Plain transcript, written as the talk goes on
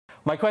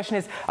My question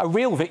is, a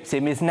real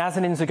victim is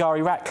Nazanin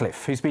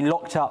Zaghari-Ratcliffe, who's been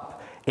locked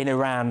up in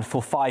Iran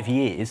for 5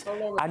 years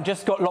and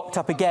just got locked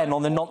up again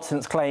on the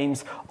nonsense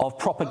claims of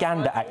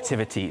propaganda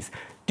activities.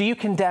 Do you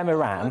condemn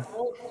Iran?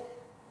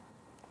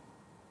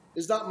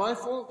 Is that my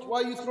fault?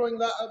 Why are you throwing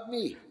that at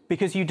me?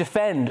 Because you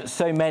defend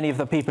so many of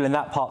the people in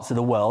that parts of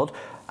the world,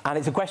 and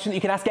it's a question that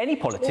you can ask any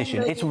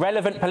politician. It's a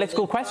relevant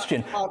political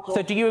question.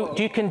 So do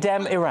you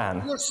condemn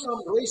Iran? You're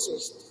some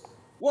racist.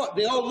 What,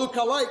 they all look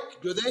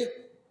alike, do they?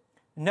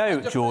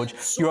 No, George,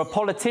 you're a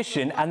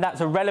politician, and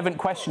that's a relevant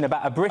question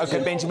about a British...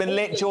 OK, Benjamin,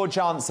 let George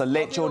answer.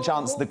 Let George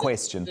answer the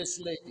question. This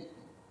lady.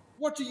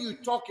 What are you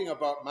talking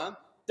about, man?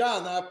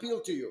 Dan, I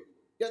appeal to you.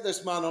 Get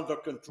this man under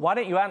control. Why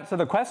don't you answer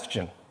the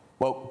question?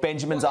 Well,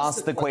 Benjamin's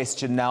asked the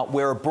question now.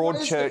 We're a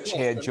broad church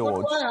here,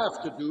 George. What do I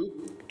have to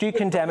do? Do you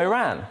condemn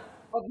Iran?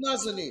 Of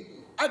Nazanin.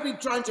 I've been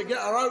trying to get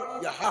her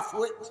out, you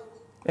half-wit.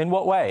 In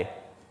what way?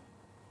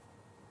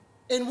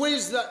 In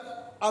ways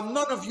that are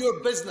none of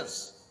your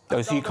business.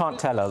 Oh, so you can't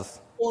tell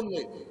us?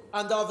 Only,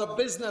 and are the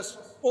business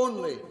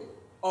only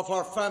of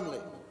her family.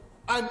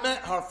 I met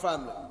her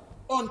family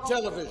on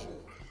television,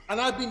 and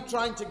I've been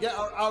trying to get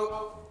her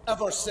out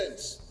ever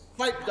since.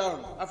 Pipe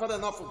down. I've had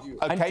enough of you.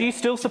 Okay. And do you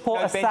still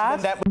support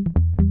Assad?